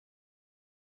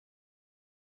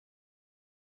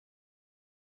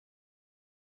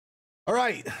All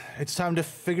right, it's time to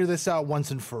figure this out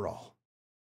once and for all.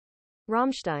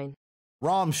 Rammstein.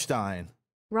 Rammstein.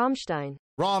 Rammstein.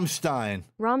 Rammstein.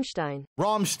 Rammstein.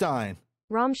 Rammstein.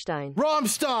 Rammstein.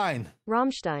 Rammstein.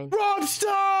 Rammstein.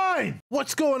 Rammstein!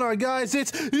 What's going on, guys?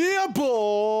 It's your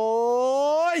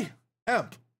boy,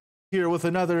 Emp, here with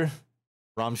another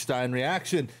Rammstein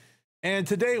reaction. And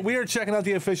today we are checking out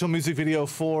the official music video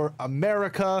for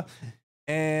Amerika.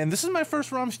 And this is my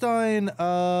first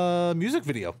Rammstein music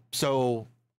video. So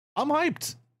I'm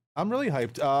hyped. I'm really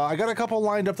hyped. I got a couple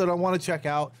lined up that I want to check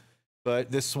out, but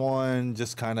this one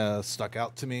just kind of stuck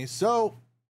out to me. So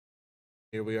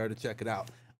here we are to check it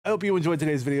out. I hope you enjoyed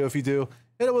today's video. If you do,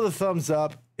 hit it with a thumbs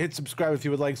up. Hit subscribe if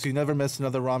you would like, so you never miss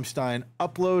another Rammstein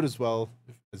upload, as well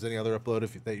as any other upload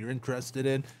that you're interested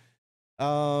in.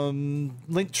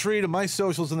 Link tree to my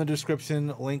socials in the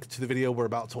description. Link to the video we're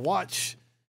about to watch.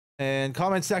 And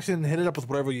comment section, hit it up with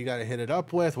whatever you got to hit it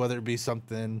up with, whether it be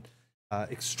something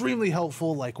extremely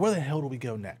helpful, like where the hell do we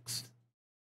go next?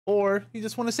 Or you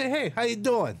just want to say, hey, how you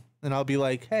doing? And I'll be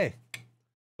like, hey.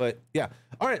 But yeah.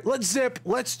 All right, let's zip,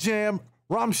 let's jam.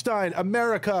 Rammstein,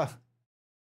 Amerika.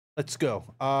 Let's go.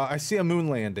 I see a moon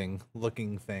landing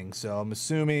looking thing, so I'm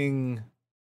assuming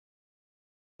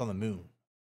it's on the moon.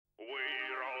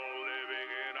 We're all living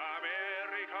in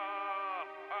Amerika.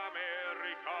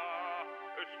 Amerika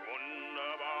ist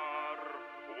wunderbar.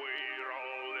 We're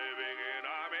all living in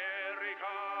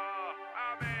Amerika.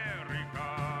 Amerika.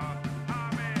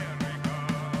 Amerika.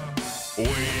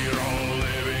 We're all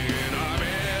living in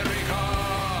Amerika.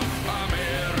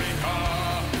 Amerika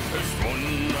ist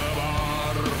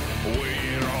wunderbar.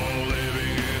 We're all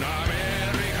living in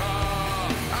Amerika.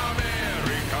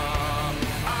 Amerika.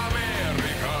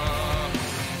 Amerika.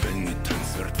 Wenn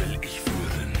getanzt wird, will ich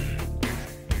führen.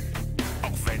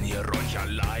 Auch wenn ihr euch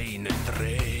alleine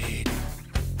dreht.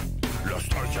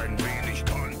 Lasst euch ein wenig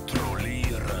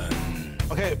kontrollieren.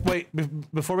 Okay, wait,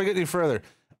 before we get any further,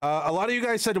 a lot of you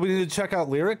guys said we need to check out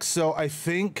lyrics, so I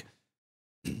think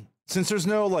since there's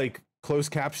no like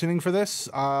closed captioning for this,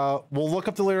 we'll look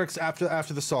up the lyrics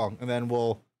after the song, and then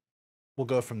we'll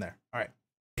go from there. All right.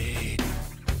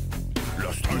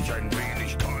 Lasst euch ein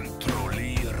wenig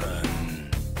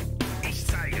kontrollieren. Ich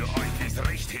zeige euch, wie's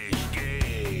richtig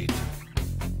geht.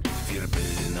 Wir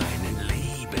bilden einen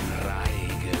lieben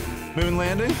Reigen. Moon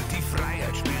landing. Die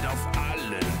Freiheit spielt auf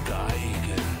allen Geigen.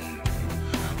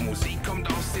 Musik kommt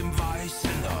aus dem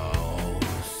Weißen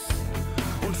Haus.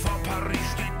 Und vor Paris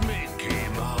steht Mickey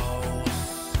Mouse.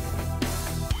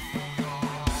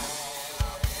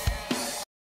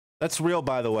 That's real,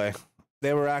 by the way.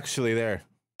 They were actually there.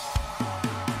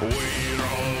 We're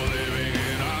all living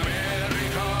in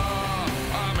Amerika.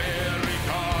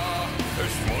 Amerika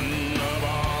ist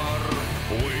wunderbar.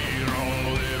 We're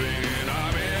all living in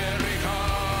Amerika.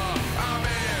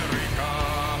 Amerika.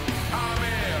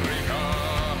 Amerika.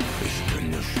 Ich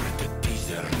kenne Schritte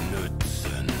dieser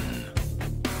nützen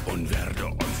und werde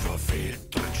euch vor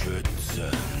Fehltritt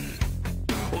schützen.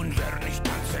 Und wer nicht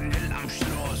tanzen will am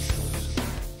Schluss,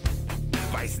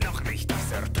 weiß noch nicht, dass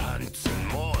tanzen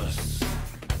muss.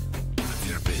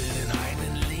 Wir bilden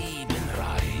einen lieben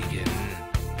Reigen.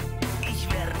 Ich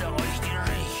werde euch die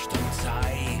Richtung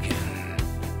zeigen.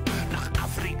 Nach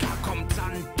Afrika kommt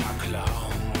Santa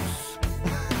Claus.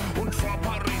 Und vor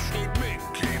Paris steht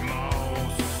Mickey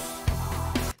Mouse.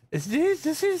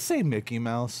 Does he say Mickey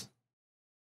Mouse?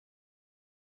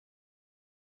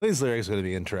 These lyrics are going to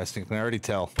be interesting, can I already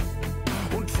tell.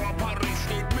 Und vor Paris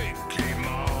steht Mickey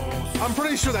Mouse. I'm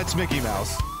pretty sure that's Mickey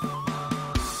Mouse.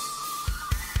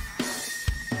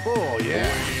 Oh, yeah.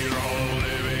 We're all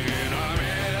living in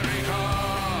Amerika.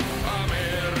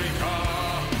 Amerika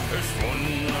ist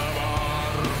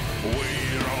wunderbar.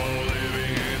 We're all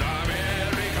living in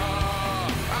Amerika.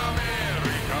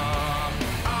 Amerika.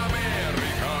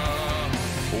 Amerika.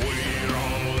 We're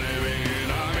all living in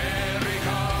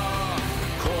Amerika.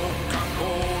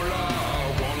 Coca-Cola,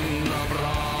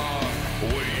 wunderbar.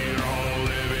 We're all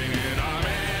living in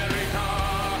Amerika.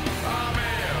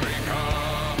 Amerika.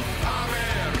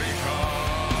 Amerika.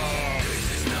 This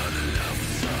is not a love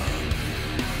song.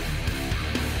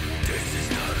 This is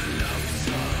not a love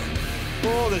song.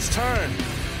 Oh, this turn.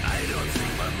 I don't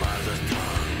sing my mother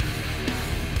tongue.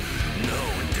 No,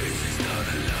 this is not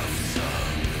a love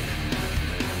song.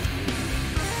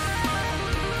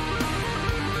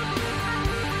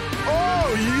 Oh,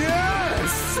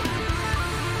 yes!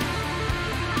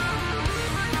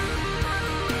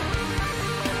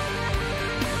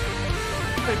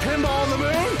 Hey, pinball on the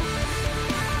moon?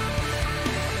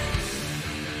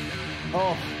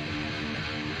 Oh.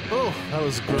 Oh, that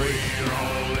was great. We're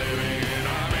all living in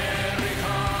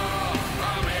Amerika.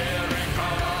 Amerika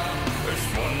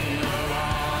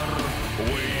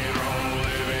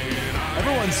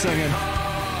singing.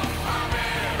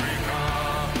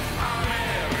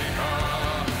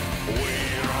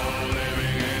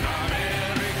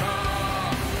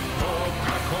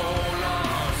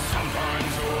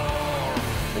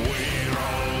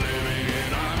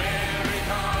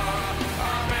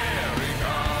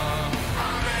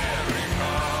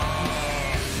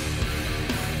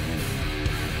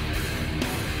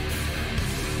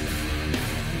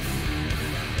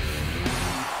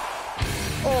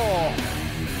 Oh.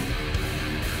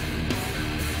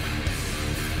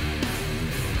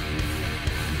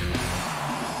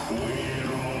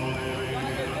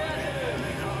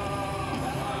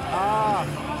 Ah.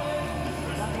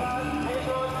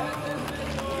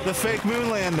 The fake moon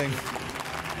landing.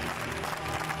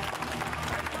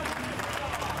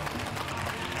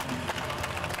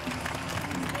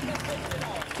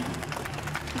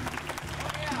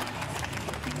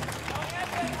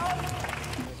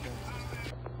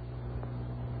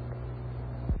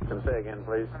 Say again,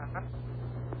 please.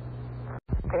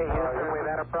 Okay, Houston, we've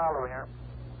had a problem here.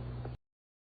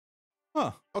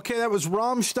 Huh. Okay, that was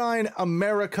Rammstein,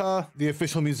 Amerika, the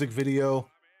official music video.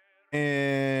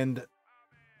 And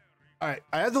all right,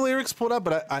 I had the lyrics pulled up,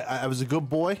 but I was a good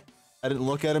boy. I didn't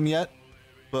look at them yet.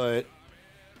 But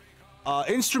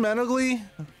instrumentally,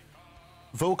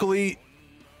 vocally,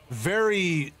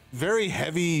 very, very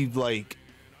heavy, like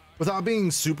without being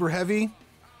super heavy.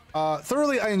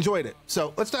 Thoroughly, I enjoyed it.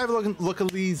 So let's dive look at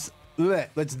these.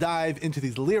 Let's dive into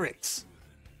these lyrics.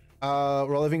 We're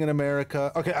all living in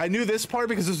America. Okay, I knew this part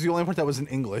because this was the only part that was in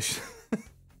English.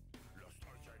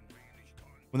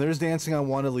 When there's dancing, I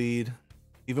want to lead,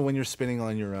 even when you're spinning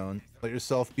on your own. Let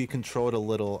yourself be controlled a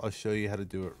little. I'll show you how to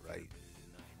do it right.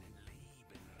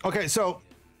 Okay, so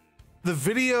the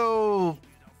video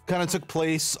kind of took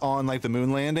place on like the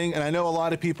moon landing, and I know a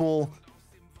lot of people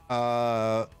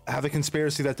have a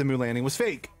conspiracy that the moon landing was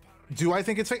fake. Do I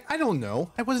think it's fake? I don't know.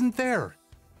 I wasn't there.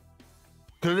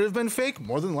 Could it have been fake?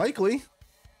 More than likely.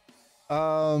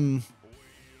 And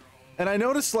I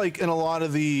noticed like in a lot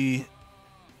of the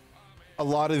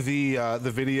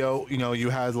video, you know, you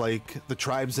had like the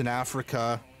tribes in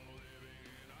Africa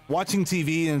watching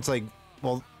TV, and it's like,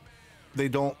 well, they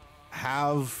don't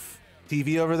have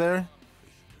TV over there.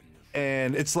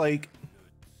 And it's like,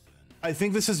 I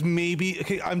think this is maybe,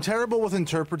 okay, I'm terrible with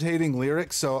interpreting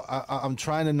lyrics, so I'm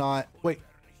trying to not, wait.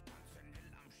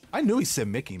 I knew he said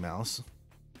Mickey Mouse.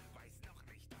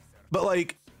 But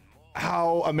like,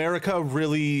 how America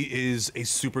really is a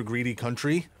super greedy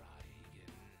country.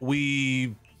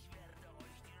 We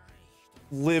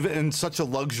live in such a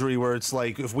luxury where it's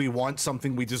like, if we want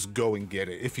something, we just go and get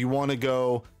it. If you want to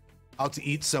go out to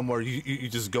eat somewhere, you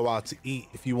just go out to eat.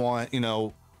 If you want, you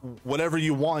know, whatever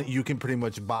you want, you can pretty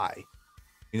much buy.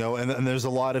 You know, and there's a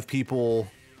lot of people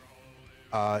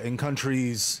in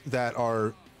countries that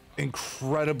are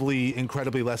incredibly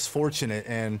less fortunate.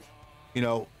 And, you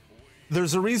know,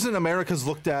 there's a reason America's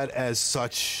looked at as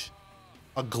such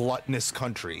a gluttonous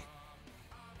country.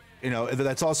 You know,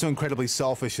 that's also incredibly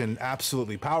selfish and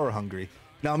absolutely power hungry.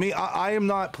 Now, me, I am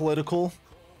not political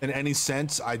in any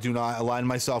sense. I do not align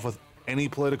myself with any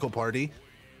political party.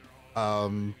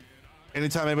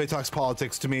 Anytime anybody talks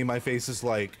politics to me, my face is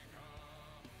like,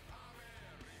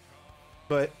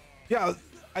 but yeah,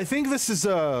 I think this is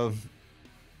a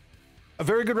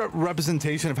very good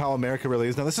representation of how America really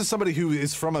is. Now, this is somebody who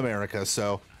is from America,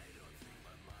 so,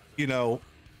 you know,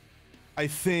 I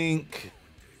think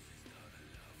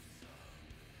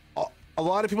a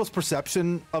lot of people's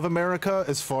perception of America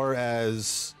as far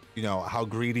as, you know, how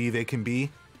greedy they can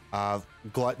be,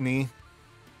 gluttony,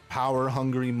 power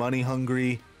hungry, money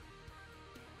hungry.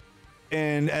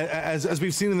 And as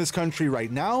we've seen in this country right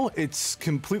now, it's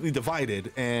completely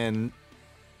divided, and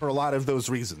for a lot of those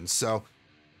reasons. So,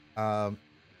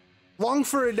 long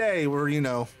for a day where, you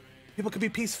know, people could be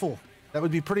peaceful. That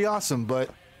would be pretty awesome, but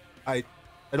I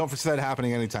don't foresee that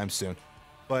happening anytime soon.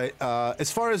 But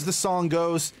as far as the song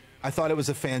goes, I thought it was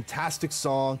a fantastic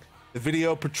song. The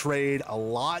video portrayed a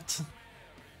lot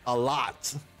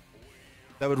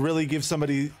that would really give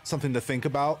somebody something to think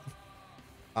about.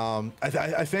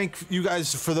 I thank you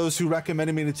guys for those who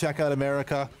recommended me to check out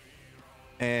Amerika.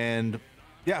 And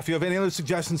yeah, if you have any other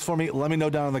suggestions for me, let me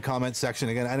know down in the comment section.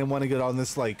 Again, I didn't want to get on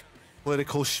this like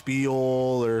political spiel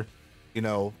or, you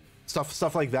know,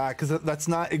 stuff like that, because that's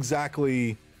not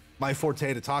exactly my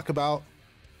forte to talk about.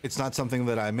 It's not something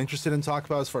that I'm interested in talking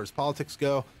about as far as politics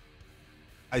go.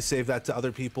 I save that to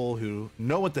other people who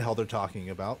know what the hell they're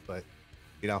talking about. But,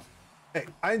 you know, hey,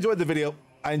 I enjoyed the video.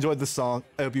 I enjoyed the song.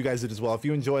 I hope you guys did as well. If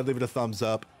you enjoyed, leave it a thumbs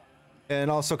up. And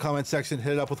also comment section,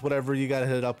 hit it up with whatever you got to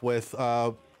hit it up with.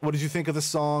 What did you think of the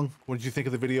song? What did you think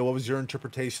of the video? What was your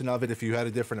interpretation of it? If you had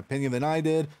a different opinion than I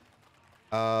did,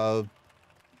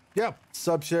 yeah,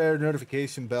 sub, share,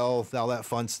 notification bell, all that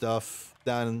fun stuff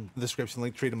down in the description.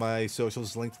 Link tree to my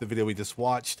socials, link to the video we just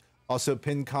watched. Also,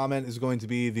 pinned comment is going to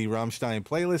be the Rammstein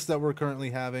playlist that we're currently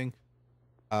having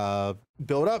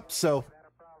build up. So,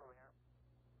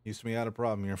 used to be out of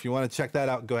problem here. If you want to check that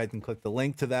out, go ahead and click the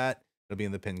link to that. It'll be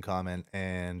in the pinned comment.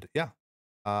 And yeah,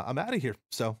 I'm out of here.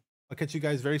 So I'll catch you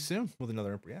guys very soon with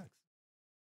another Imp Reacts.